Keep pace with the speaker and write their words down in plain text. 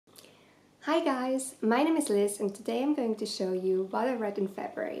Hi guys, my name is Liz and today I'm going to show you what I read in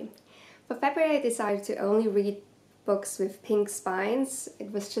February. For February I decided to only read books with pink spines.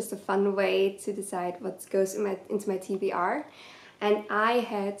 It was just a fun way to decide what goes into my TBR, and I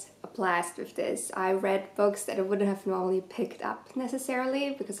had a blast with this. I read books that I wouldn't have normally picked up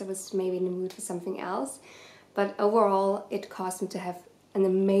necessarily because I was maybe in the mood for something else, but overall it caused me to have an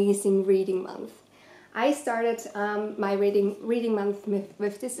amazing reading month. I started my reading month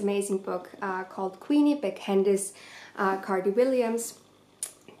with this amazing book called Queenie by Candice, Carty-Williams.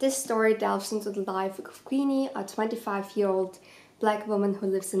 This story delves into the life of Queenie, a 25-year-old black woman who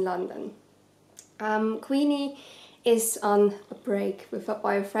lives in London. Queenie is on a break with a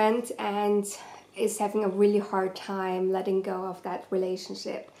boyfriend and is having a really hard time letting go of that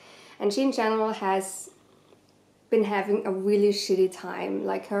relationship. And she in general has been having a really shitty time.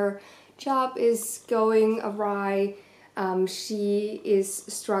 Like, her job is going awry, she is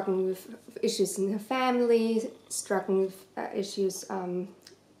struggling with issues in her family, struggling with issues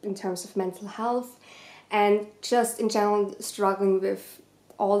in terms of mental health, and just in general struggling with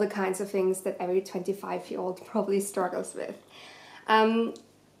all the kinds of things that every 25-year-old probably struggles with.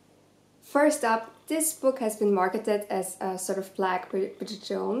 First up, this book has been marketed as a sort of black Bridget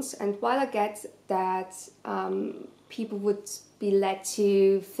Jones, and while I get that people would be led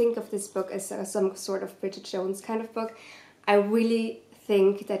to think of this book as some sort of Bridget Jones kind of book, I really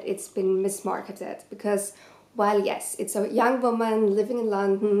think that it's been mismarketed, because while yes, it's a young woman living in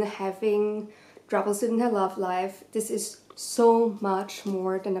London having troubles in her love life, this is so much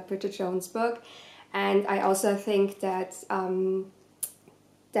more than a Bridget Jones book. And I also think that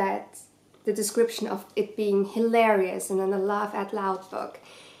that the description of it being hilarious and then a laugh out loud book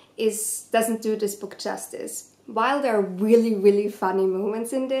doesn't do this book justice. While there are really funny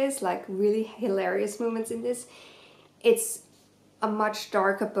moments in this, like really hilarious moments in this, it's a much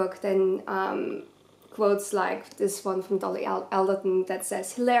darker book than quotes like this one from Dolly Alderton that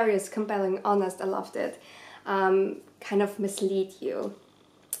says hilarious, compelling, honest, I loved it, kind of mislead you.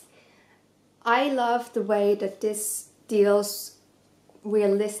 I love the way that this deals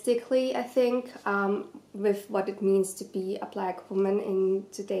realistically, I think, with what it means to be a black woman in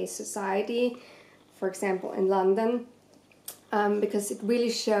today's society, for example in London, because it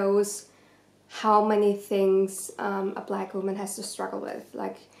really shows how many things a black woman has to struggle with.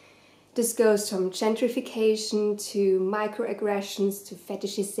 Like, this goes from gentrification to microaggressions to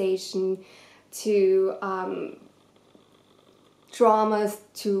fetishization to dramas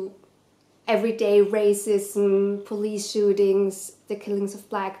to everyday racism, police shootings, the killings of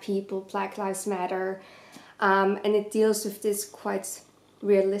black people, Black Lives Matter, and it deals with this quite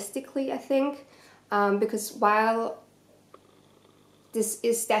realistically, I think, because while this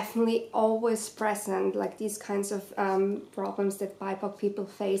is definitely always present, like these kinds of problems that BIPOC people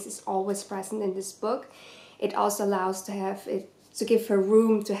face is always present in this book, it also allows to give her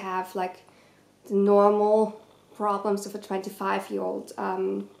room to have like the normal problems of a 25-year-old,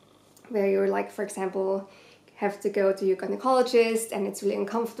 where you're like, for example, have to go to your gynecologist and it's really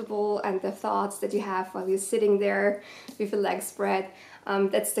uncomfortable, and the thoughts that you have while you're sitting there with your legs spread,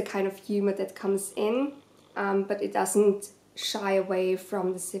 that's the kind of humor that comes in, but it doesn't shy away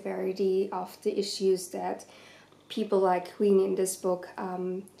from the severity of the issues that people like Queenie in this book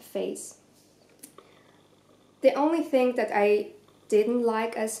face. The only thing that I didn't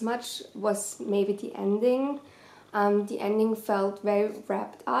like as much was maybe the ending. The ending felt very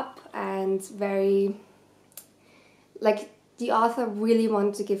wrapped up and very, like, the author really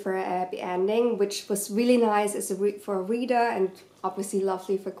wanted to give her a happy ending, which was really nice for a reader and obviously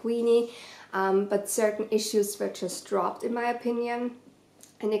lovely for Queenie, but certain issues were just dropped in my opinion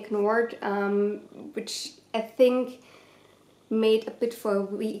and ignored, which I think made a bit for a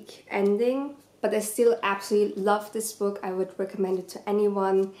weak ending, but I still absolutely love this book. I would recommend it to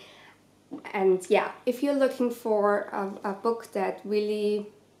anyone. And yeah, if you're looking for a book that really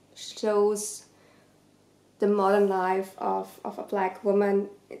shows the modern life of a black woman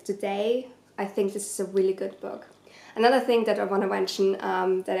today, I think this is a really good book. Another thing that I want to mention,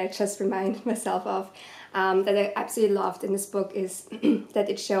 that I just reminded myself of, that I absolutely loved in this book is that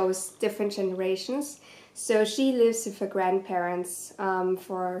it shows different generations. So she lives with her grandparents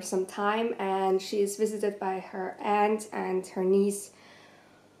for some time, and she is visited by her aunt and her niece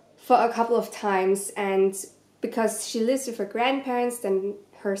for a couple of times, and because she lives with her grandparents, then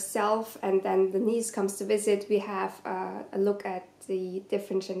herself and then the niece comes to visit, we have a look at the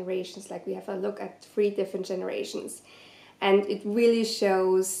different generations, like we have a look at 3 different generations, and it really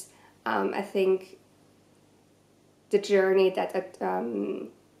shows, I think, the journey that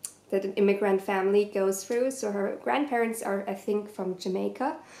an immigrant family goes through. So her grandparents are, I think, from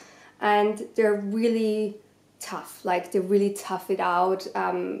Jamaica, and they're really tough. Like, they really tough it out.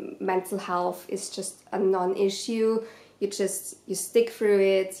 Mental health is just a non-issue. You stick through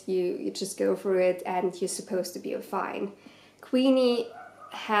it, you just go through it, and you're supposed to be fine. Queenie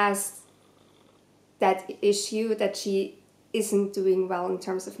has that issue that she isn't doing well in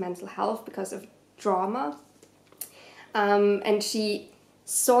terms of mental health because of trauma. And she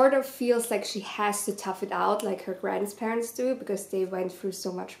sort of feels like she has to tough it out like her grandparents do because they went through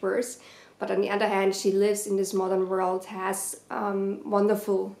so much worse. But on the other hand, she lives in this modern world, has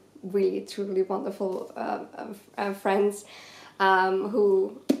wonderful, really, truly wonderful friends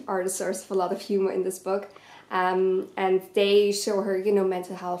who are the source of a lot of humor in this book. And they show her, you know,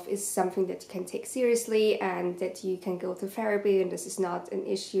 mental health is something that you can take seriously and that you can go to therapy, and this is not an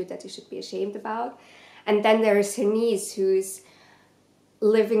issue that you should be ashamed about. And then there is her niece, who's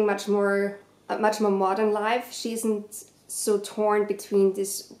living much more modern life. She isn't so torn between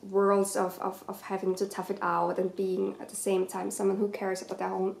these worlds of having to tough it out and being at the same time someone who cares about their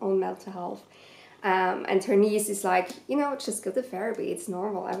own mental health. And her niece is like, you know, just go to therapy. It's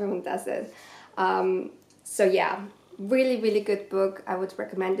normal. Everyone does it. So yeah, really, really good book. I would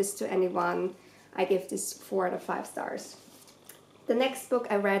recommend this to anyone. I give this 4 out of 5 stars. The next book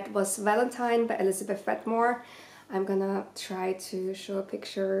I read was Valentine by Elizabeth Wetmore. I'm gonna try to show a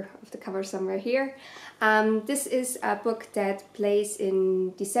picture of the cover somewhere here. This is a book that plays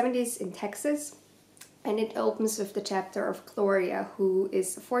in the 70s in Texas, and it opens with the chapter of Gloria, who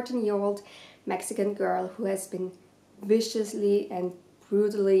is a 14-year-old Mexican girl who has been viciously and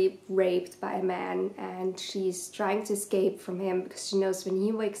brutally raped by a man, and she's trying to escape from him because she knows when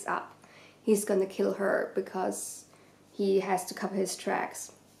he wakes up he's gonna kill her because he has to cover his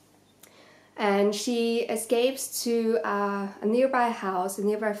tracks. And she escapes to a nearby house, a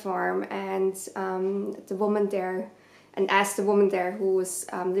nearby farm, and the woman there, and asks the woman there who was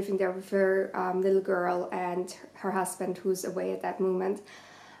living there with her little girl and her husband who's away at that moment,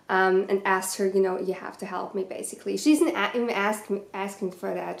 and asked her, you know, you have to help me, basically. She isn't even asking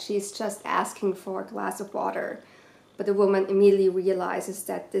for that, she's just asking for a glass of water. But the woman immediately realizes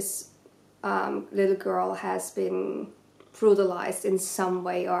that this little girl has been brutalized in some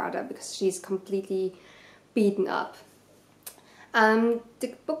way or other because she's completely beaten up.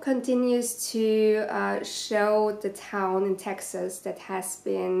 The book continues to show the town in Texas that has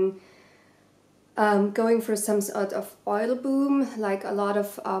been going through some sort of oil boom. Like, a lot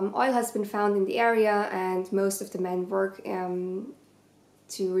of oil has been found in the area, and most of the men work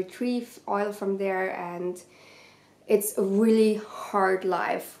to retrieve oil from there, and it's a really hard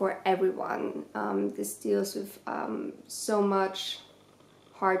life for everyone. This deals with so much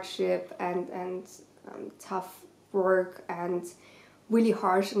hardship and tough work and really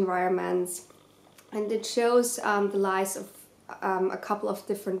harsh environments. And it shows the lives of a couple of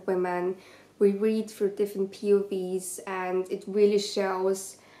different women. We read through different POVs, and it really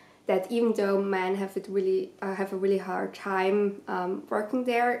shows that even though men have a really hard time working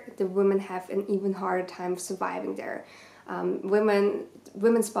there, the women have an even harder time surviving there.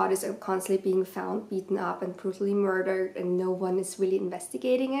 Women's bodies are constantly being found, beaten up, and brutally murdered, and no one is really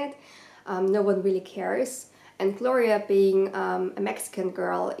investigating it. No one really cares. And Gloria, being a Mexican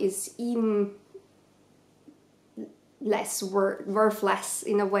girl, is even less worthless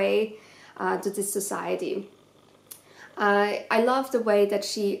in a way to this society. I love the way that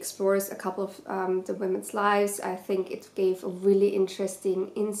she explores a couple of the women's lives. I think it gave a really interesting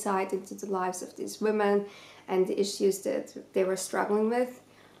insight into the lives of these women and the issues that they were struggling with.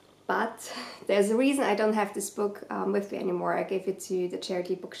 But there's a reason I don't have this book with me anymore. I gave it to the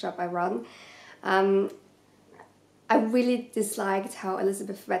charity bookshop I run. I really disliked how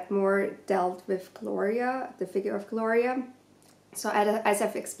Elizabeth Wetmore dealt with Gloria, the figure of Gloria. So as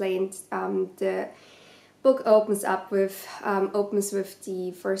I've explained, the book opens with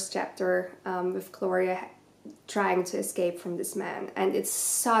the first chapter with Gloria trying to escape from this man, and it's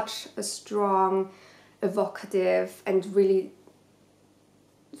such a strong, evocative, and really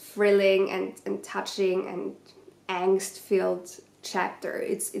thrilling and touching and angst-filled chapter.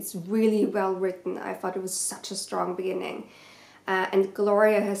 It's really well written. I thought it was such a strong beginning, and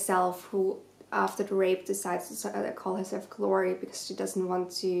Gloria herself, who after the rape decides to call herself Glory because she doesn't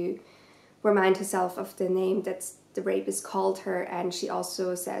want to remind herself of the name that the rapist called her, and she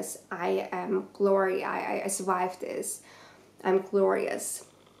also says, I am Glory, I survived this, I'm glorious.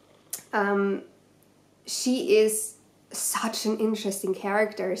 She is such an interesting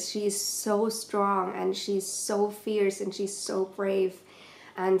character. She is so strong, and she's so fierce, and she's so brave,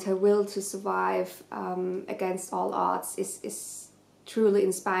 and her will to survive against all odds is truly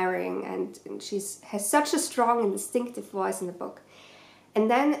inspiring, and she has such a strong and distinctive voice in the book. And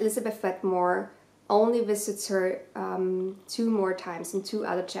then Elizabeth Wetmore only visits her 2 more times in 2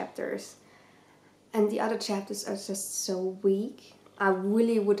 other chapters. And the other chapters are just so weak. I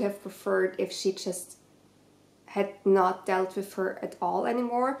really would have preferred if she just had not dealt with her at all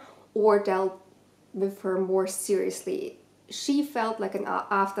anymore, or dealt with her more seriously. She felt like an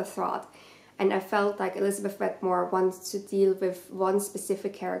afterthought, and I felt like Elizabeth Wetmore wanted to deal with one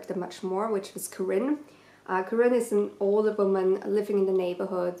specific character much more, which was Corinne. Corinne is an older woman living in the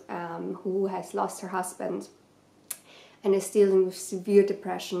neighborhood who has lost her husband and is dealing with severe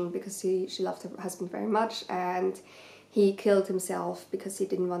depression because she loved her husband very much, and he killed himself because he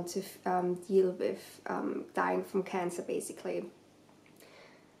didn't want to deal with dying from cancer, basically.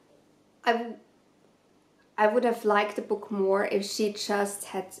 I would have liked the book more if she just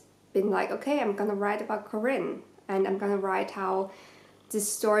had been like, okay, I'm gonna write about Corinne, and I'm gonna write how this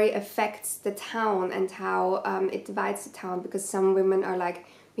story affects the town and how it divides the town, because some women are like,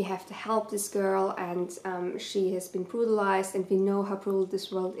 we have to help this girl, and she has been brutalized, and we know how brutal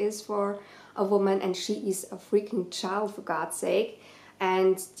this world is for a woman, and she is a freaking child, for God's sake.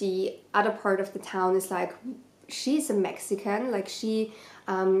 And the other part of the town is like, she's a Mexican, like she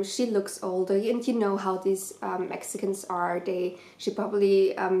looks older, and you know how these Mexicans are. She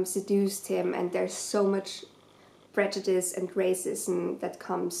probably seduced him, and there's so much prejudice and racism that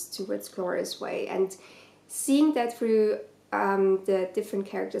comes towards Gloria's way. And seeing that through the different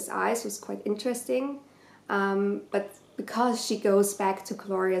characters' eyes was quite interesting. But because she goes back to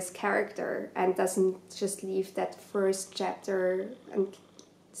Gloria's character and doesn't just leave that first chapter and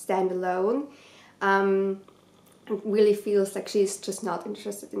stand alone, it really feels like she's just not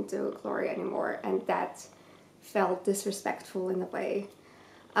interested into Gloria anymore, and that felt disrespectful in a way.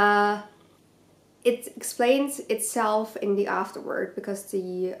 It explains itself in the afterword, because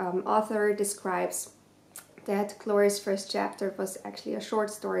the author describes that Gloria's first chapter was actually a short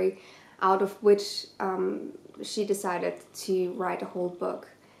story, out of which she decided to write a whole book.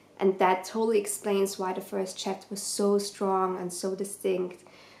 And that totally explains why the first chapter was so strong and so distinct.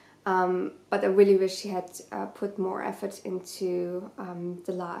 But I really wish she had put more effort into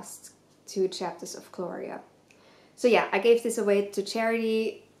the last 2 chapters of Gloria. So yeah, I gave this away to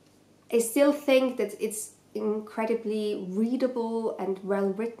charity. I still think that it's incredibly readable and well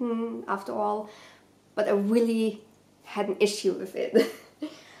written after all, but I really had an issue with it.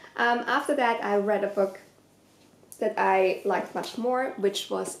 After that, I read a book that I liked much more, which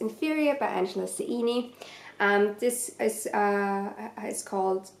was Inferior by Angela Saini. This is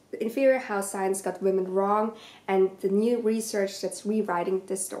called Inferior: How Science Got Women Wrong, and the new research that's rewriting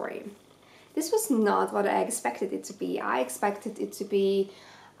this story. This was not what I expected it to be. I expected it to be,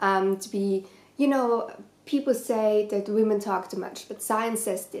 you know, people say that women talk too much, but science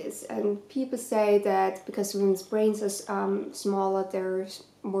says this, and people say that because women's brains are smaller, they're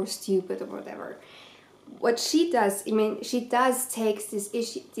more stupid or whatever. What she does, I mean, she does take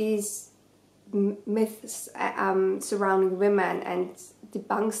these myths surrounding women and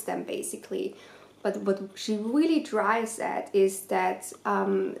debunks them, basically. But what she really drives at is that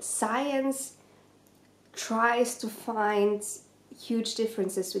science tries to find huge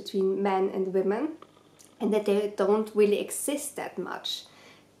differences between men and women, and that they don't really exist that much,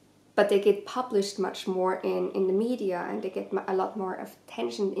 but they get published much more in the media, and they get a lot more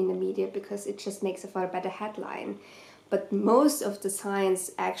attention in the media because it just makes for a better headline. But most of the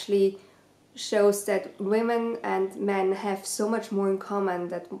science actually shows that women and men have so much more in common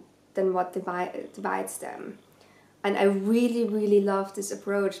than what divides them. And I really, really love this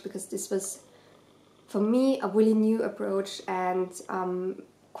approach, because this was, for me, a really new approach, and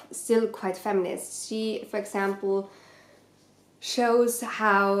still quite feminist. She, for example, shows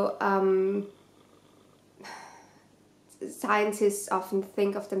how scientists often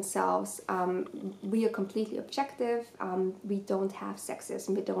think of themselves, we are completely objective, we don't have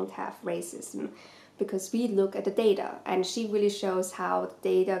sexism, we don't have racism, because we look at the data. And she really shows how the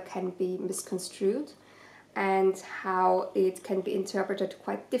data can be misconstrued, and how it can be interpreted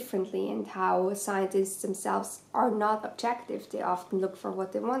quite differently, and how scientists themselves are not objective. They often look for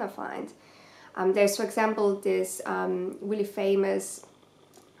what they want to find. There's, for example, this really famous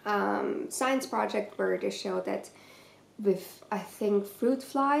science project where they show that with, I think, fruit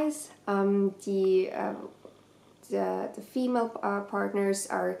flies, the female partners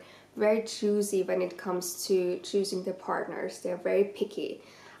are very choosy when it comes to choosing their partners. They're very picky.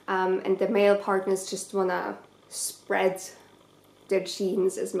 And the male partners just want to spread their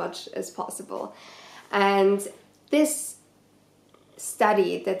genes as much as possible. And this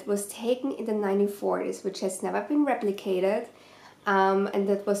study that was taken in the 1940s, which has never been replicated, and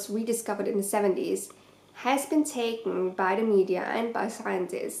that was rediscovered in the 70s, has been taken by the media and by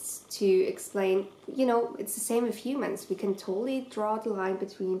scientists to explain, you know, it's the same with humans. We can totally draw the line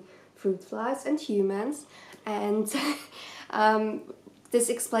between fruit flies and humans, and this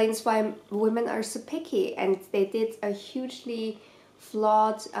explains why women are so picky. And they did a hugely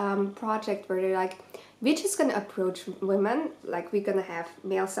flawed project where they're like, we're just gonna approach women, like we're gonna have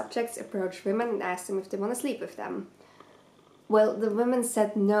male subjects approach women and ask them if they want to sleep with them. Well, the women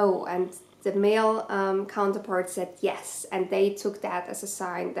said no, and the male counterpart said yes, and they took that as a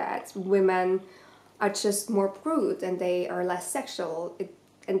sign that women are just more prude and they are less sexual,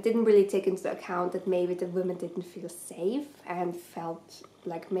 and didn't really take into account that maybe the women didn't feel safe and felt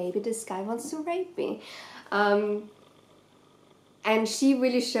like maybe this guy wants to rape me. And she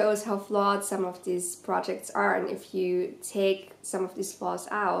really shows how flawed some of these projects are, and if you take some of these flaws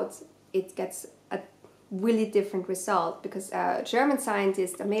out, it gets a really different result, because a German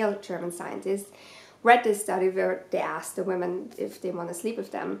scientist, a male German scientist, read this study where they asked the women if they want to sleep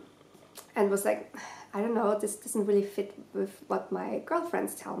with them, and was like, I don't know, this doesn't really fit with what my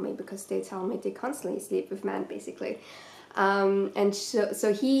girlfriends tell me, because they tell me they constantly sleep with men, basically. And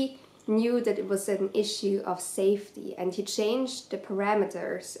so he knew that it was an issue of safety, and he changed the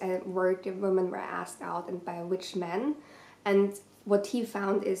parameters where the women were asked out and by which men. And what he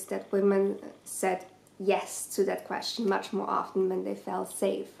found is that women said yes to that question much more often when they felt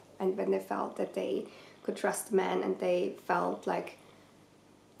safe and when they felt that they could trust men and they felt like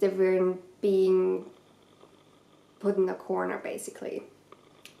they weren't being put in a corner, basically.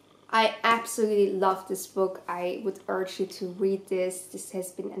 I absolutely love this book. I would urge you to read this. This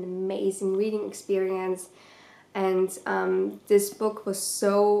has been an amazing reading experience, and this book was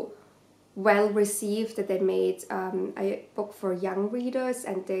so well received that they made a book for young readers,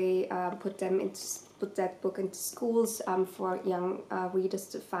 and they put that book into schools for young readers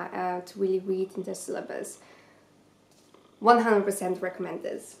to really read in their syllabus. 100% recommend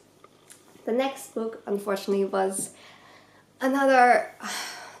this. The next book, unfortunately, was another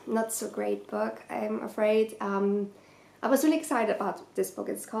not so great book, I'm afraid. I was really excited about this book.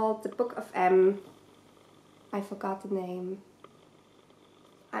 It's called The Book of M. I forgot the name.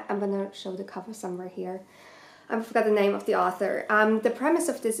 I'm gonna show the cover somewhere here. I forgot the name of the author. The premise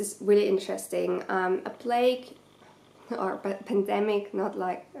of this is really interesting. A plague or pandemic, not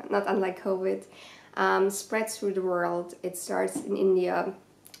unlike COVID, spreads through the world. It starts in India,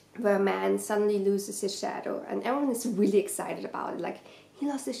 where a man suddenly loses his shadow, and everyone is really excited about it. Like, he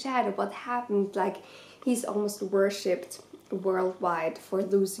lost his shadow, what happened? Like, he's almost worshipped worldwide for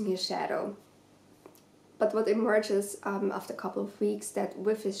losing his shadow. But what emerges after a couple of weeks, that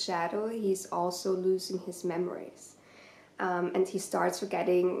with his shadow, he's also losing his memories. And he starts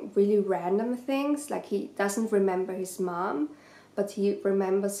forgetting really random things, like he doesn't remember his mom, but he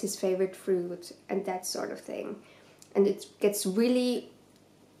remembers his favorite fruit and that sort of thing. And it gets really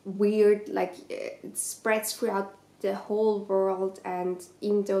weird, like it spreads throughout the whole world, and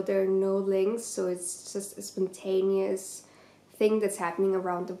even though there are no links, so it's just a spontaneous thing that's happening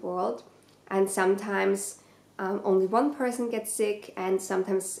around the world. And sometimes only one person gets sick, and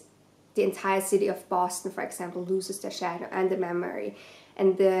sometimes the entire city of Boston, for example, loses their shadow and the memory.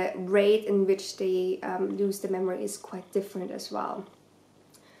 And the rate in which they lose the memory is quite different as well.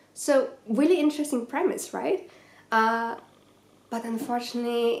 So really interesting premise, right? But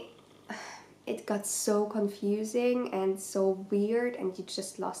unfortunately, it got so confusing and so weird, and you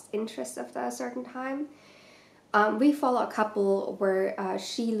just lost interest after a certain time. We follow a couple where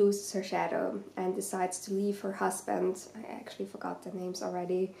she loses her shadow and decides to leave her husband. I actually forgot the names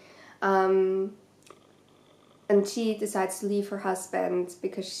already. And she decides to leave her husband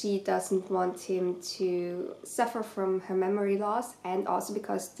because she doesn't want him to suffer from her memory loss, and also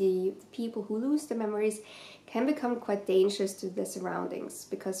because the people who lose the memories can become quite dangerous to their surroundings,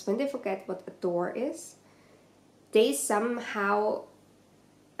 because when they forget what a door is, they somehow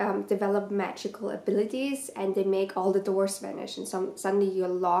develop magical abilities, and they make all the doors vanish, and suddenly you're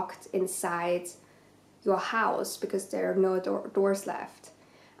locked inside your house because there are no doors left.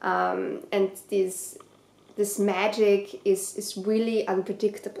 And this magic is really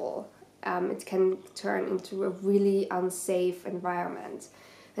unpredictable. It can turn into a really unsafe environment,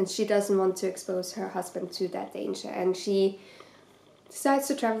 and she doesn't want to expose her husband to that danger, and she decides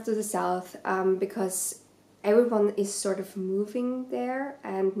to travel to the south because everyone is sort of moving there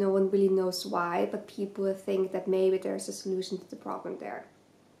and no one really knows why, but people think that maybe there's a solution to the problem there.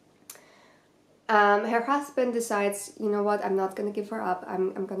 Her husband decides, you know what, I'm not gonna give her up,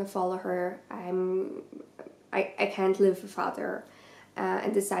 I'm gonna follow her, I can't live without her,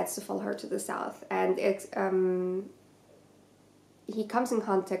 and decides to follow her to the south. And he comes in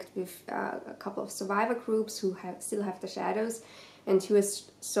contact with a couple of survivor groups who still have the shadows, and he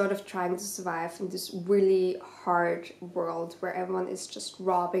was sort of trying to survive in this really hard world where everyone is just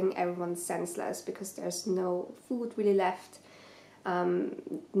robbing everyone senseless because there's no food really left,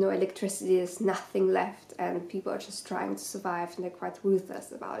 no electricity, there's nothing left, and people are just trying to survive, and they're quite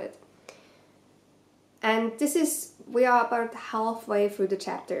ruthless about it. And we are about halfway through the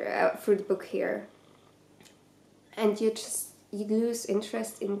chapter, through the book here, and you lose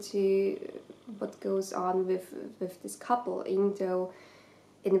interest into what goes on with this couple, even though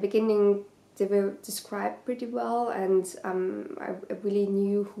in the beginning they were described pretty well, and I really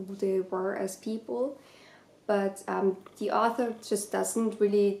knew who they were as people. But the author just doesn't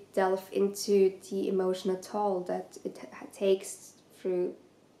really delve into the emotional toll that it takes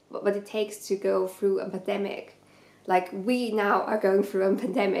what it takes to go through a pandemic. Like, we now are going through a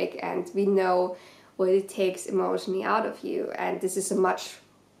pandemic, and we know what it takes emotionally out of you, and this is a much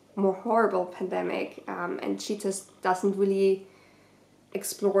more horrible pandemic, and she just doesn't really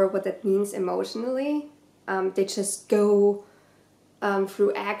explore what that means emotionally. They just go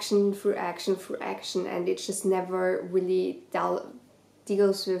through action, and it just never really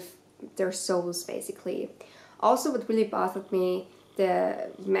deals with their souls, basically. Also, what really bothered me, the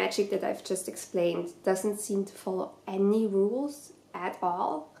magic that I've just explained doesn't seem to follow any rules at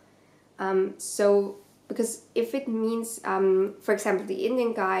all. Because if it means, for example, the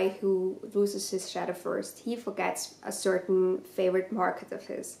Indian guy who loses his shadow first, he forgets a certain favorite market of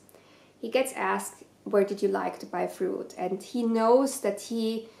his. He gets asked, where did you like to buy fruit? And he knows that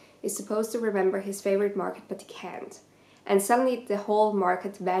he is supposed to remember his favorite market, but he can't. And suddenly the whole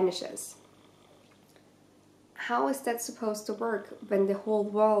market vanishes. How is that supposed to work when the whole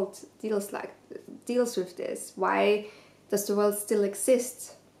world deals with this? Why does the world still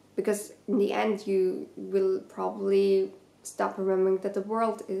exist? Because in the end you will probably stop remembering that the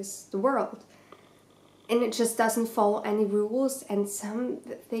world is the world. And it just doesn't follow any rules, and some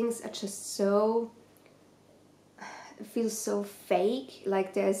things are just so... it feels so fake.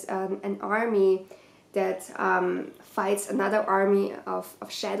 Like there's an army that fights another army of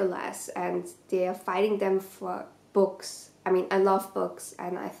shadowless, and they are fighting them for books. I mean, I love books,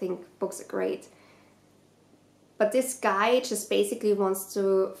 and I think books are great. But this guy just basically wants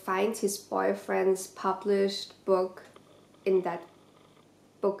to find his boyfriend's published book in that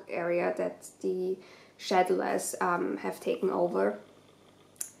book area that the shadowless have taken over.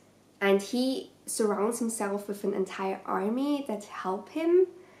 And he surrounds himself with an entire army that help him.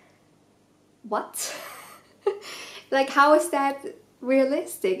 What? Like, how is that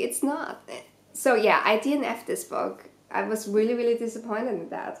realistic? It's not. So yeah, I DNF'd this book. I was really, really disappointed in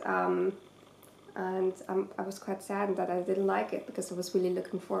that. And I was quite sad that I didn't like it, because I was really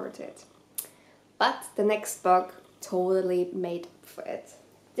looking forward to it. But the next book totally made up for it.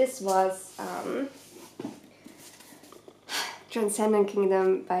 This was Transcendent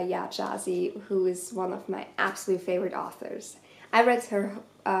Kingdom by Gyasi, who is one of my absolute favorite authors. I read her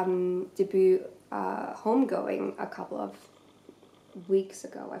debut, Homegoing, a couple of weeks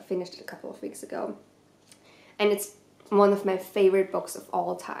ago. I finished it a couple of weeks ago. And it's one of my favorite books of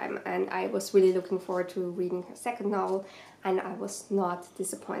all time, and I was really looking forward to reading her second novel, and I was not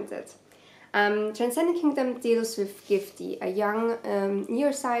disappointed. Transcendent Kingdom deals with Gifty, a young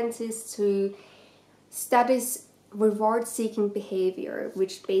neuroscientist who studies reward-seeking behavior,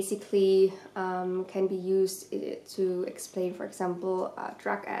 which basically can be used to explain, for example,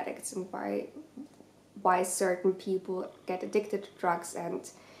 drug addicts, and why certain people get addicted to drugs, and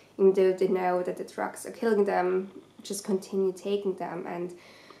even though they know that the drugs are killing them, just continue taking them, and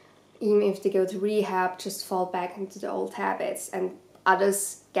even if they go to rehab, just fall back into the old habits. And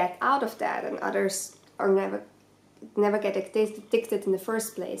others get out of that, and others are never get addicted in the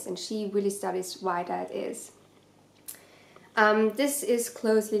first place, and she really studies why that is. This is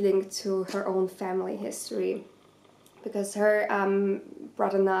closely linked to her own family history, because her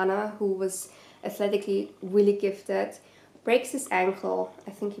brother Nana, who was athletically really gifted, breaks his ankle. I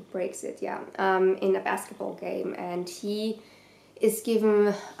think he breaks it, yeah, in a basketball game, and he is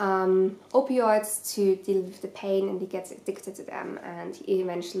given opioids to deal with the pain, and he gets addicted to them, and he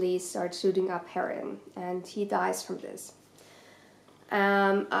eventually starts shooting up heroin, and he dies from this.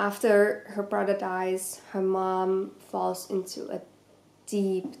 After her brother dies, her mom falls into a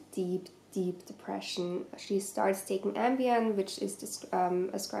deep depression. She starts taking Ambien, which is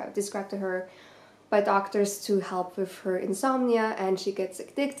described to her by doctors to help with her insomnia, and she gets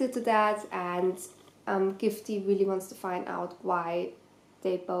addicted to that, and Gifty really wants to find out why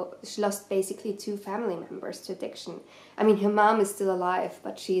she lost basically 2 family members to addiction. I mean, her mom is still alive,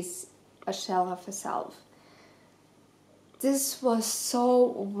 but she's a shell of herself. this was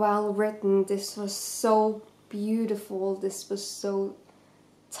so well written, this was so beautiful, this was so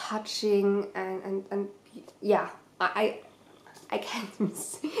touching, and yeah, I can't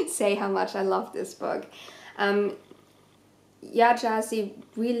say how much I love this book. Yeah, Gyasi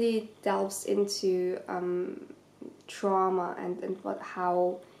really delves into trauma and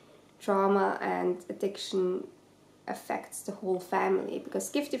how trauma and addiction affects the whole family,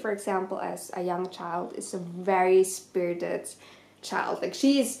 because Gifty, for example, as a young child, is a very spirited child. Like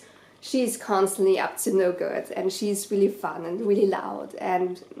she's constantly up to no good, and she's really fun and really loud,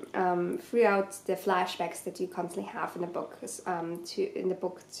 and throughout the flashbacks that you constantly have in the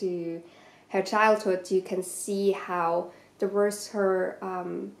book to her childhood, you can see how the worse her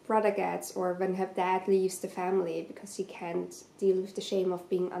brother gets, or when her dad leaves the family because he can't deal with the shame of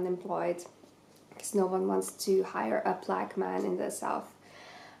being unemployed, because no one wants to hire a black man in the South.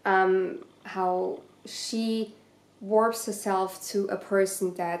 How she warps herself to a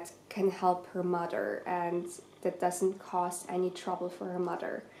person that can help her mother and that doesn't cause any trouble for her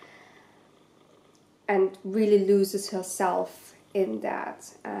mother, and really loses herself in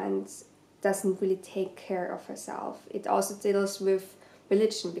that and doesn't really take care of herself. It also deals with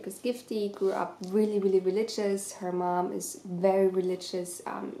religion, because Gifty grew up really, really religious. Her mom is very religious.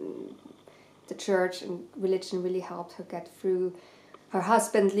 The church and religion really helped her get through her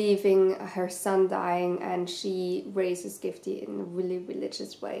husband leaving, her son dying, and she raises Gifty in a really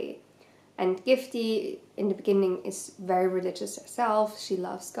religious way. And Gifty, in the beginning, is very religious herself. She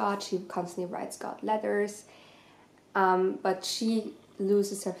loves God. She constantly writes God letters. But she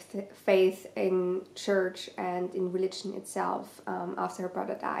loses her faith in church and in religion itself after her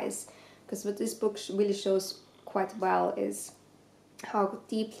brother dies. Because what this book really shows quite well is how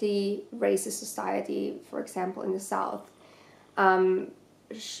deeply racist society, for example, in the South,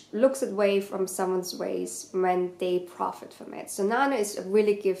 looks away from someone's race when they profit from it. So Nana is a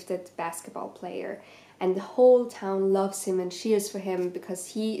really gifted basketball player, and the whole town loves him and cheers for him because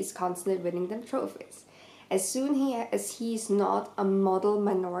he is constantly winning them trophies. As soon as he's not a model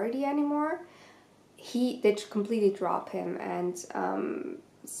minority anymore, they completely drop him and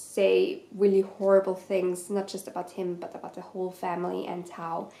say really horrible things, not just about him, but about the whole family, and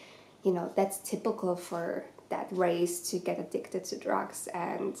how, you know, that's typical for that race to get addicted to drugs.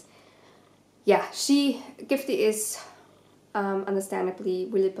 And yeah, Gifty is understandably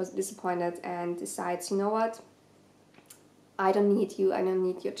really disappointed and decides, you know what, I don't need you, I don't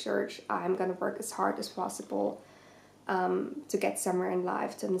need your church, I'm gonna work as hard as possible to get somewhere in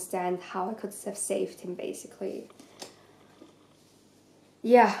life, to understand how I could have saved him, basically.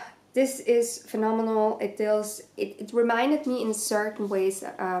 Yeah, this is phenomenal. It reminded me in certain ways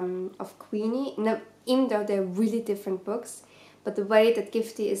of Queenie, even though they're really different books, but the way that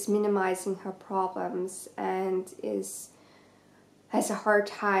Gifty is minimizing her problems and has a hard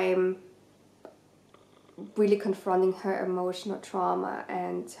time really confronting her emotional trauma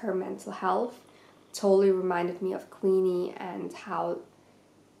and her mental health totally reminded me of Queenie, and how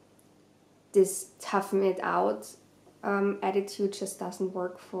this toughen it out attitude just doesn't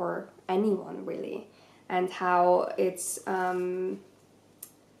work for anyone, really. And how it's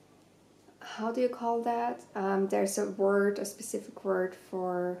how do you call that? There's a specific word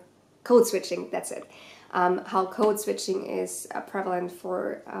for code switching, that's it. How code switching is prevalent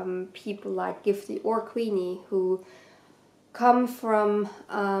for people like Gifty or Queenie, who come from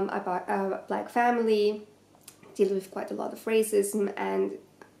a black family, deal with quite a lot of racism, and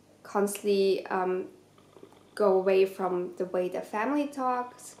constantly go away from the way their family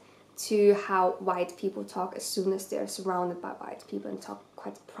talks to how white people talk as soon as they're surrounded by white people, and talk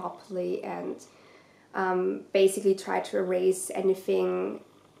quite properly, and basically try to erase anything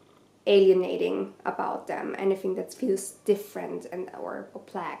alienating about them, anything that feels different or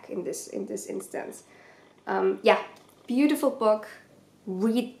black in this instance. Yeah, beautiful book.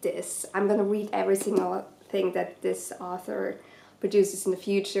 Read this. I'm gonna read every single thing that this author produces in the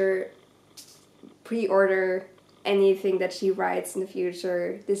future. Pre-order anything that she writes in the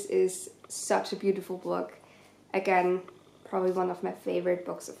future. This is such a beautiful book. Again, probably one of my favorite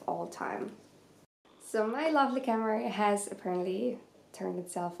books of all time. So my lovely camera has apparently turned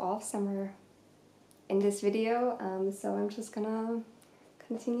itself off somewhere in this video, so I'm just gonna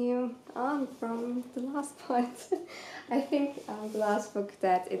continue on from the last point. I think the last book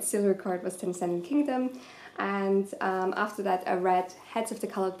that it still recorded was Transcendent Kingdom, and after that I read Heads of the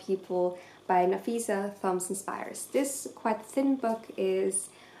Colored People by Nafissa Thompson-Spires. This quite thin book is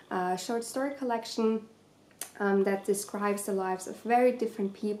a short story collection that describes the lives of very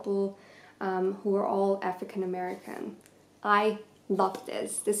different people who are all African American. I love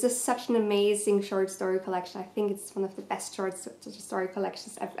this. This is such an amazing short story collection. I think it's one of the best short story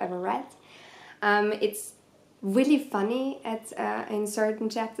collections I've ever read. It's really funny in certain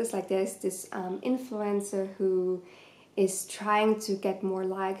chapters. Like there's this influencer who is trying to get more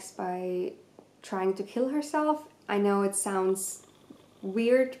likes by trying to kill herself. I know it sounds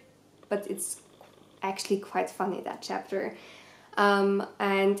weird, but it's actually quite funny, that chapter.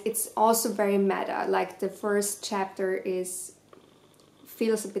 And it's also very meta. Like the first chapter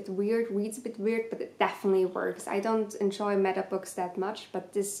feels a bit weird, reads a bit weird, but it definitely works. I don't enjoy meta books that much,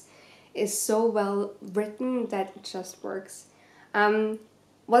 but this is so well written that it just works.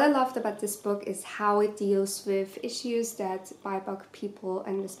 What I loved about this book is how it deals with issues that BIPOC people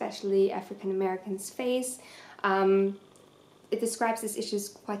and especially African Americans face. It describes these issues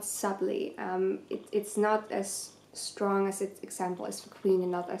quite subtly. It's not as strong as its example is for Queenie,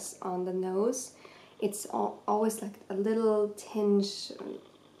 not as on the nose. It's always like a little tinge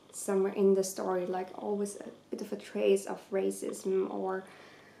somewhere in the story, like always a bit of a trace of racism or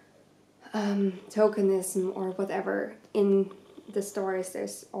tokenism or whatever in the stories.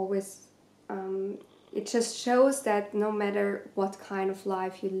 There's always it just shows that no matter what kind of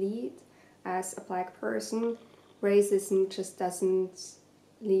life you lead as a Black person, racism just doesn't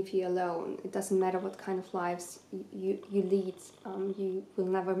leave you alone. It doesn't matter what kind of lives you lead, you will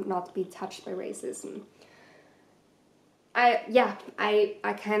never not be touched by racism.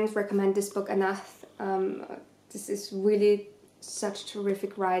 I can't recommend this book enough. This is really such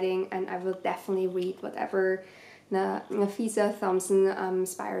terrific writing, and I will definitely read whatever Nafissa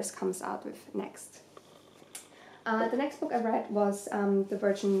Thompson-Spires comes out with next. The next book I read was The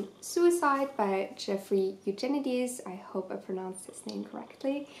Virgin Suicide by Jeffrey Eugenides. I hope I pronounced his name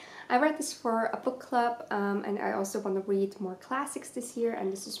correctly. I read this for a book club, and I also want to read more classics this year,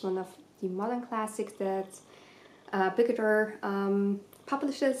 and this is one of the modern classics that Bagieu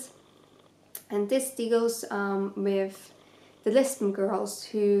publishes. And this deals with the Lisbon girls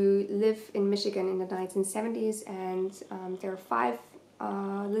who live in Michigan in the 1970s, and there are 5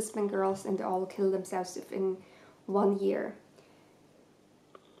 Lisbon girls, and they all kill themselves within 1 year.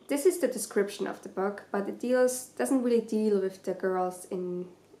 This is the description of the book, but it doesn't really deal with the girls in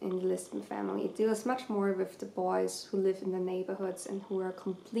the Lisbon family. It deals much more with the boys who live in the neighborhoods and who are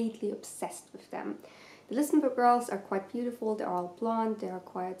completely obsessed with them. The Lisbon girls are quite beautiful. They're all blonde. They are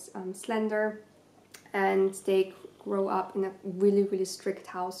quite slender, and they grow up in a really, really strict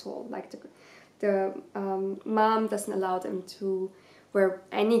household. Like the mom doesn't allow them to wear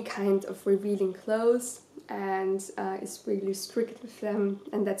any kind of revealing clothes, and is really strict with them,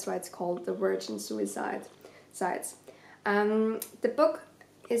 and that's why it's called The Virgin Suicides. The book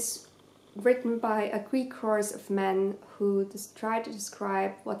is written by a Greek chorus of men who just try to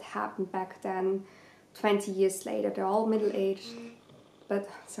describe what happened back then, 20 years later. They're all middle-aged, but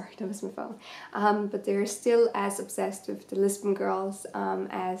sorry, that was my phone. But they're still as obsessed with the Lisbon girls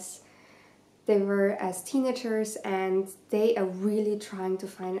as they were as teenagers, and they are really trying to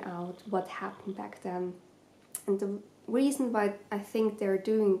find out what happened back then. And the reason why I think they're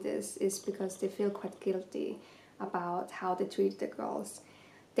doing this is because they feel quite guilty about how they treat the girls.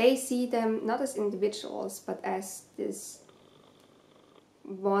 They see them not as individuals, but as this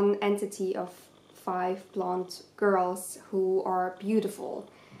one entity of 5 blonde girls who are beautiful,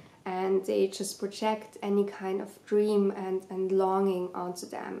 and they just project any kind of dream and longing onto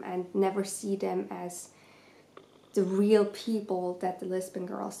them and never see them as the real people that the Lisbon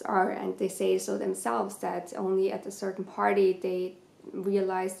girls are. And they say so themselves, that only at a certain party they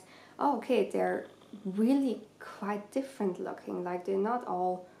realized, oh, okay, they're really quite different looking. Like, they're not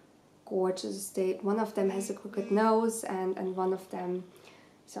all gorgeous. One of them has a crooked nose, and one of them,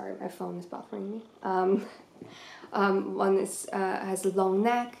 sorry, my phone is bothering me. One has a long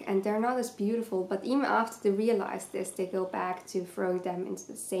neck, and they're not as beautiful. But even after they realize this, they go back to throwing them into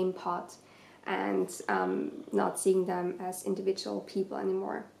the same pot and not seeing them as individual people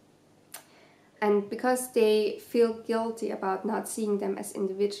anymore. And because they feel guilty about not seeing them as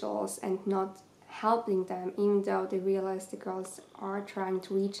individuals and not helping them, even though they realize the girls are trying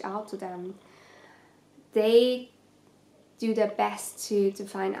to reach out to them, they do their best to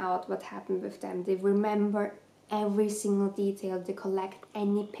find out what happened with them. They remember every single detail. They collect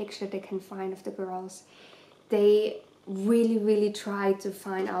any picture they can find of the girls. They really, really try to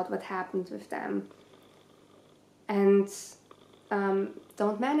find out what happened with them, and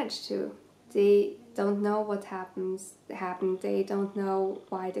don't manage to. They don't know what happened. They don't know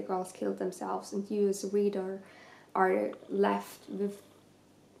why the girls killed themselves, and you as a reader are left with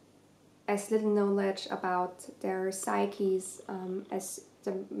as little knowledge about their psyches as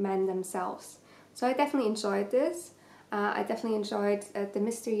the men themselves. So I definitely enjoyed this. I definitely enjoyed the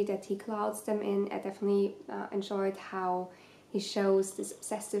mystery that he clouds them in. I definitely enjoyed how he shows this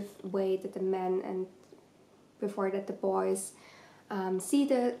obsessive way that the men and before that the boys see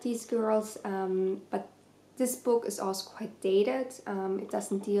these girls. But this book is also quite dated. It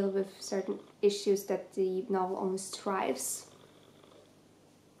doesn't deal with certain issues that the novel only strives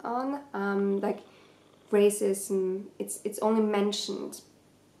on, like racism. It's only mentioned,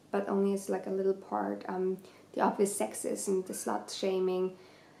 but only as like a little part. The obvious sexism, the slut shaming.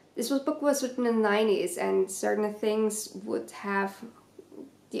 This book was written in the 90s, and certain things would have,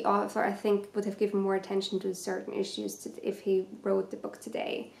 the author I think would have given more attention to certain issues if he wrote the book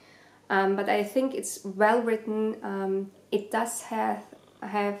today. But I think it's well written. It does have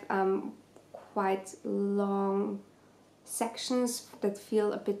quite long sections that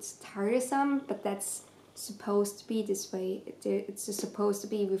feel a bit tiresome, but that's supposed to be this way. It's supposed to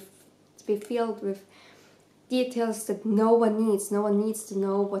be filled with details that no one needs. No one needs to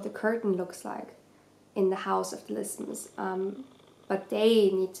know what the curtain looks like in the house of the listeners, but they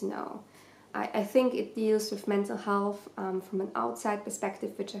need to know. I think it deals with mental health from an outside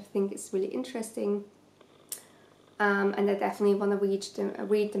perspective, which I think is really interesting. And I definitely want to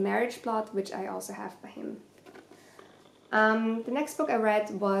read The Marriage Plot, which I also have by him. The next book I read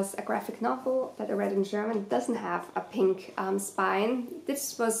was a graphic novel that I read in German. It doesn't have a pink spine.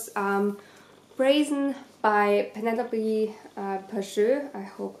 This was Brazen by Penelope Bagieu. I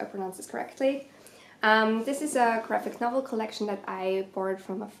hope I pronounced this correctly. This is a graphic novel collection that I borrowed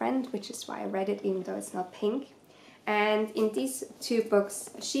from a friend, which is why I read it even though it's not pink. And in these two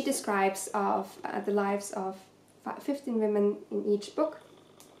books, she describes the lives of 15 women in each book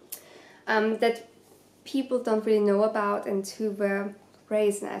that people don't really know about and who were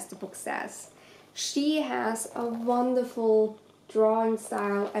brazen, as the book says. She has a wonderful drawing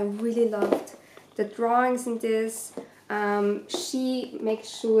style. I really loved the drawings in this. She makes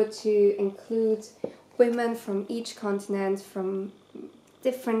sure to include women from each continent, from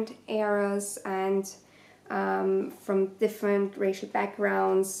different eras and from different racial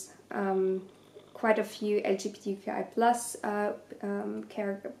backgrounds. Quite a few LGBTQI plus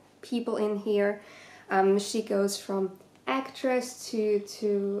people in here. She goes from actress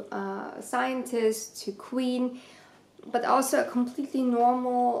to scientist to queen, but also a completely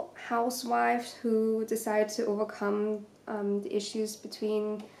normal housewife who decided to overcome the issues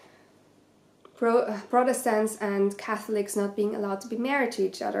between Protestants and Catholics not being allowed to be married to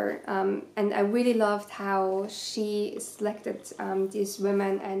each other. And I really loved how she selected these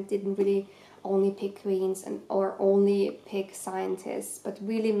women and didn't really only pick queens or only pick scientists, but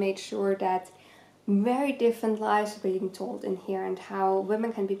really made sure that very different lives are being told in here and how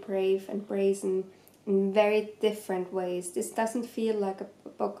women can be brave and brazen in very different ways. This doesn't feel like a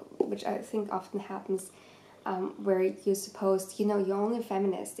book, which I think often happens, where you're supposed, you're only a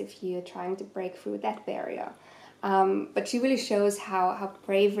feminist if you're trying to break through that barrier. But she really shows how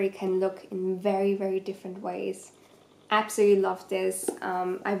bravery can look in very, very different ways. Absolutely love this.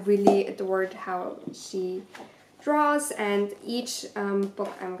 I really adored how she draws, and each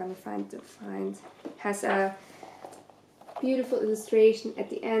book I'm gonna find has a beautiful illustration at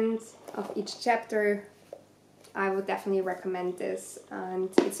the end of each chapter. I would definitely recommend this, and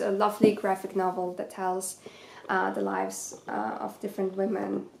it's a lovely graphic novel that tells the lives of different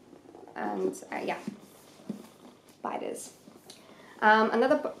women, and yeah, buy this.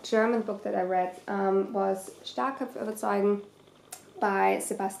 Another German book that I read was Starrköpfe, überzeugen by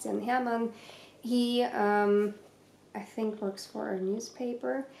Sebastian Hermann. He I think works for a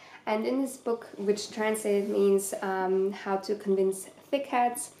newspaper, and in this book, which translated means how to convince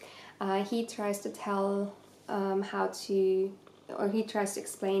thickheads, he tries to tell he tries to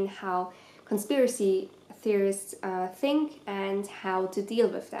explain how conspiracy theorists think and how to deal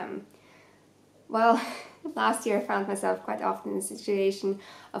with them. Well, last year I found myself quite often in a situation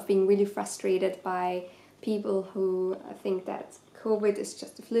of being really frustrated by people who think that COVID is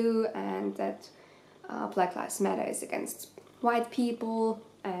just a flu and that Black Lives Matter is against white people,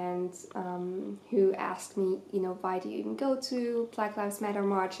 and who asked me, why do you even go to Black Lives Matter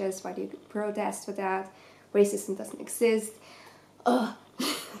marches? Why do you protest for that? Racism doesn't exist. Ugh.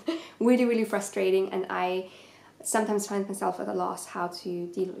 Really, really frustrating, and I sometimes find myself at a loss how to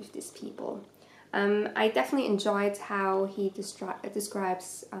deal with these people. I definitely enjoyed how he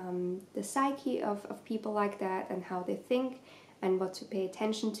describes the psyche of people like that and how they think and what to pay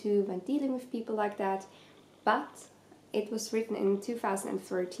attention to when dealing with people like that. But it was written in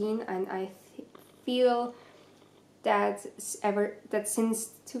 2013, and I feel that since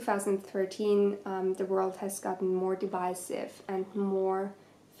 2013 the world has gotten more divisive and more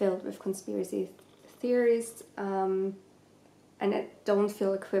filled with conspiracy theorist, and I don't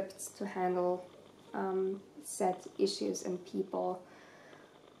feel equipped to handle set issues and people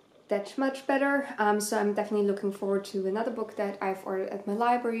that much better. So I'm definitely looking forward to another book that I've ordered at my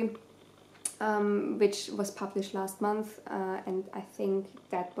library, which was published last month, and I think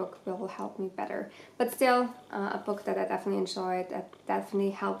that book will help me better. But still, a book that I definitely enjoyed, that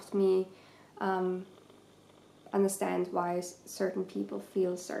definitely helped me understand why certain people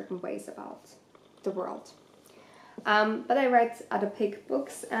feel certain ways about the world. But I read other pig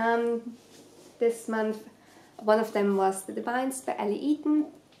books this month. One of them was The Divines by Ellie Eaton.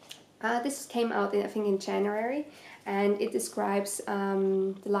 This came out, I think, in January, and it describes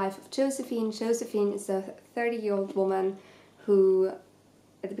the life of Josephine. Josephine is a 30-year-old woman who,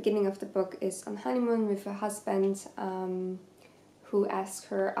 at the beginning of the book, is on honeymoon with her husband, who asks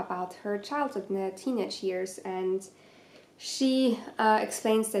her about her childhood in her teenage years, and she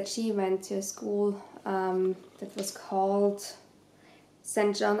explains that she went to a school that was called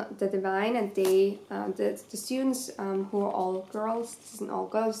St. John the Divine, and they, the students, who are all girls, this is an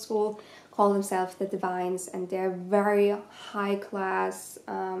all-girls school, call themselves the Divines, and they're very high-class,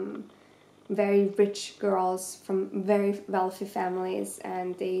 very rich girls from very wealthy families,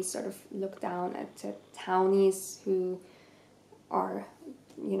 and they sort of look down at the townies who are,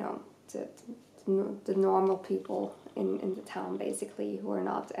 you know, the normal people in the town, basically, who are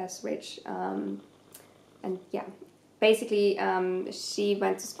not as rich, and yeah. Basically, she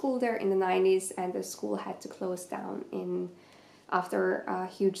went to school there in the 90s, and the school had to close down after a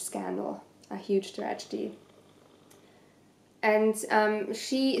huge scandal, a huge tragedy. And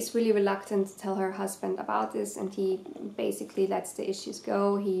she is really reluctant to tell her husband about this, and he basically lets the issues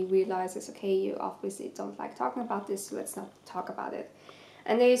go. He realizes, okay, you obviously don't like talking about this, so let's not talk about it.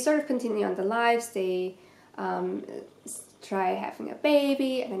 And they sort of continue on their lives. They try having a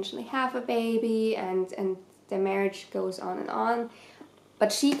baby, eventually have a baby, and their marriage goes on and on,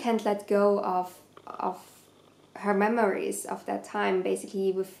 but she can't let go of her memories of that time.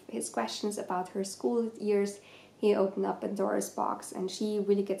 Basically, with his questions about her school years, he opened up Pandora's box, and she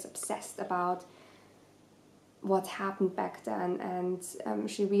really gets obsessed about what happened back then, and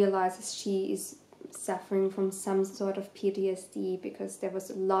she realizes she is suffering from some sort of PTSD because there was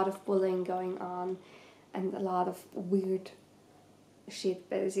a lot of bullying going on and a lot of weird shit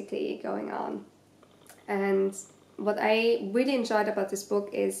basically going on. And what I really enjoyed about this book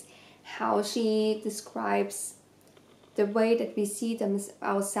is how she describes the way that we see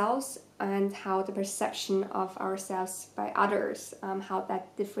ourselves and how the perception of ourselves by others, how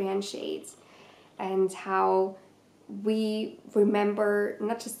that differentiates, and how we remember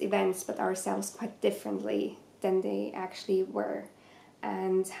not just events but ourselves quite differently than they actually were,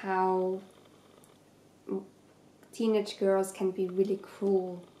 and how teenage girls can be really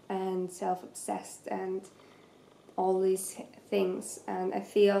cruel and self-obsessed and all these things, and I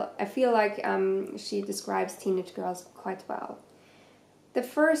feel like she describes teenage girls quite well. The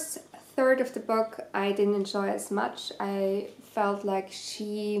first third of the book I didn't enjoy as much. I felt like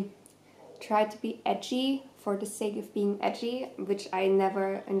she tried to be edgy for the sake of being edgy, which I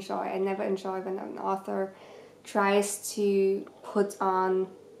never enjoy. I never enjoy when an author tries to put on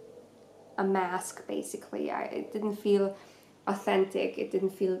a mask, basically. It didn't feel authentic, it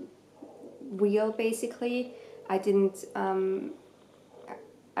didn't feel real, basically. I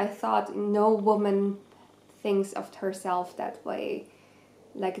thought no woman thinks of herself that way.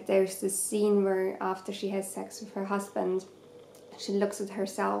 Like, there's this scene where after she has sex with her husband, she looks at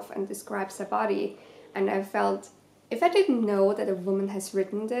herself and describes her body, and I felt, if I didn't know that a woman has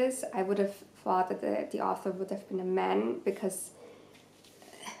written this, I would have thought that the author would have been a man, because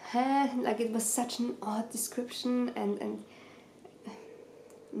like, it was such an odd description, and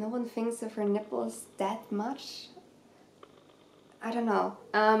no one thinks of her nipples that much. I don't know.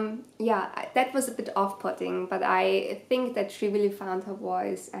 Yeah, that was a bit off-putting, but I think that she really found her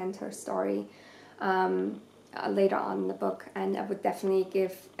voice and her story later on in the book, and I would definitely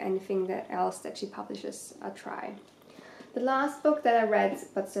give anything else that she publishes a try. The last book that I read,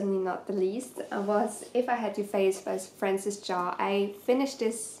 but certainly not the least, was If I Had Your Face by Frances Cha. I finished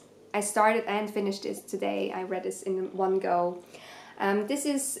this, I started and finished this today. I read this in one go. This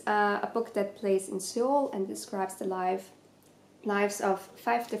is a book that plays in Seoul and describes the lives of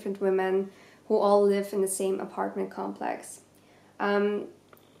 5 different women who all live in the same apartment complex.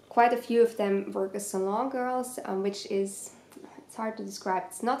 Quite a few of them work as salon girls, which is, it's hard to describe.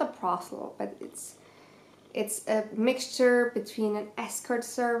 It's not a brothel, but it's a mixture between an escort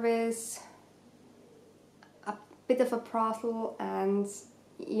service, a bit of a brothel, and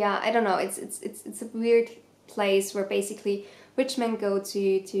yeah, I don't know. It's a weird place where basically rich men go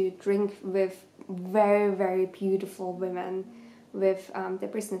to drink with very, very beautiful women with their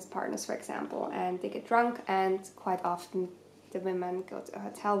business partners, for example, and they get drunk, and quite often the women go to a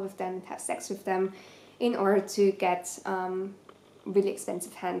hotel with them and have sex with them in order to get really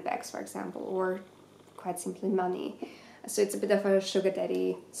expensive handbags, for example, or quite simply money. So it's a bit of a sugar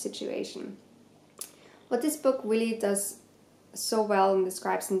daddy situation. What this book really does so well and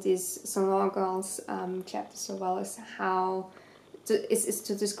describes in these Sonogals chapters so well is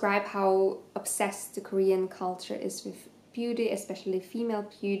to describe how obsessed the Korean culture is with beauty, especially female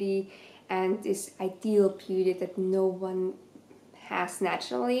beauty, and this ideal beauty that no one has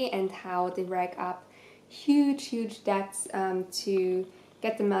naturally, and how they rack up huge debts to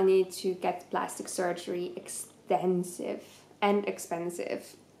get the money to get plastic surgery, extensive and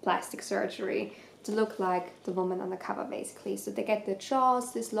expensive plastic surgery, to look like the woman on the cover, basically. So they get their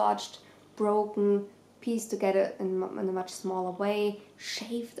jaws dislodged, broken, pieced together in a much smaller way,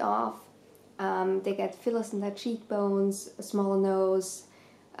 shaved off. They get fillers in their cheekbones, a smaller nose.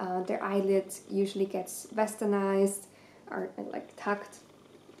 Their eyelid usually gets westernized or like tucked.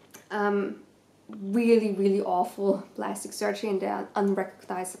 Really awful plastic surgery, and they're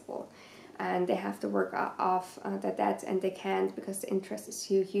unrecognizable. And they have to work off their debt, and they can't because the interest is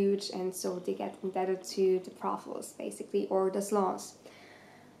huge, and so they get indebted to the brothels, basically, or the salons.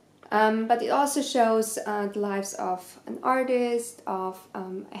 But it also shows the lives of an artist, of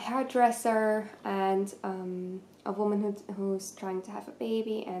a hairdresser, and a woman who's trying to have a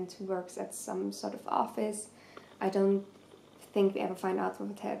baby and who works at some sort of office. I don't think we ever find out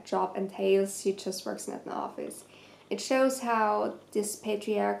what her job entails. She just works in an office. It shows how this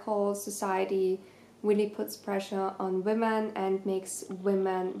patriarchal society really puts pressure on women and makes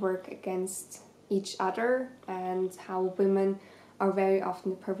women work against each other, and how women are very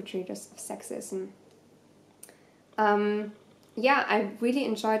often the perpetrators of sexism. Yeah, I really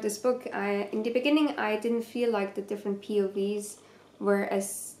enjoyed this book. In the beginning, I didn't feel like the different POVs were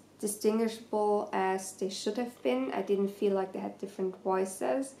as distinguishable as they should have been. I didn't feel like they had different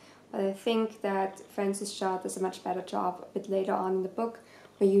voices. But I think that Francis Shaw does a much better job a bit later on in the book,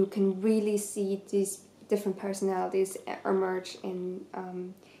 where you can really see these different personalities emerge in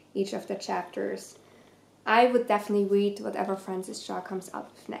each of the chapters. I would definitely read whatever Francis Shaw comes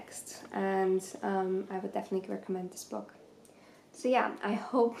out with next, and I would definitely recommend this book. So yeah, I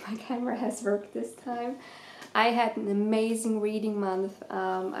hope my camera has worked this time. I had an amazing reading month.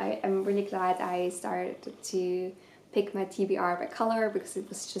 I'm really glad I started to pick my TBR by color, because it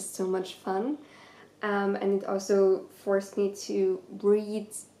was just so much fun. And it also forced me to read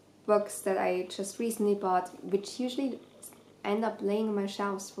books that I just recently bought, which usually end up laying on my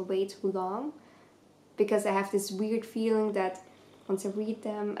shelves for way too long, because I have this weird feeling that once I read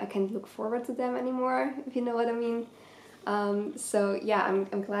them, I can't look forward to them anymore, if you know what I mean. So yeah,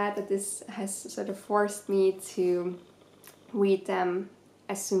 I'm glad that this has sort of forced me to read them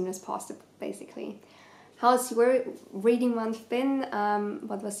as soon as possible, basically. How's your reading month been?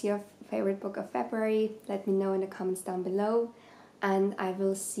 What was your favorite book of February? Let me know in the comments down below, and I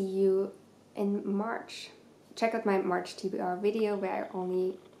will see you in March. Check out my March TBR video where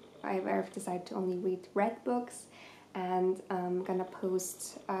I've decided to only read red books, and I'm gonna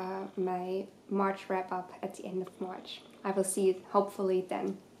post my March wrap up at the end of March. I will see you hopefully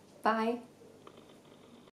then. Bye!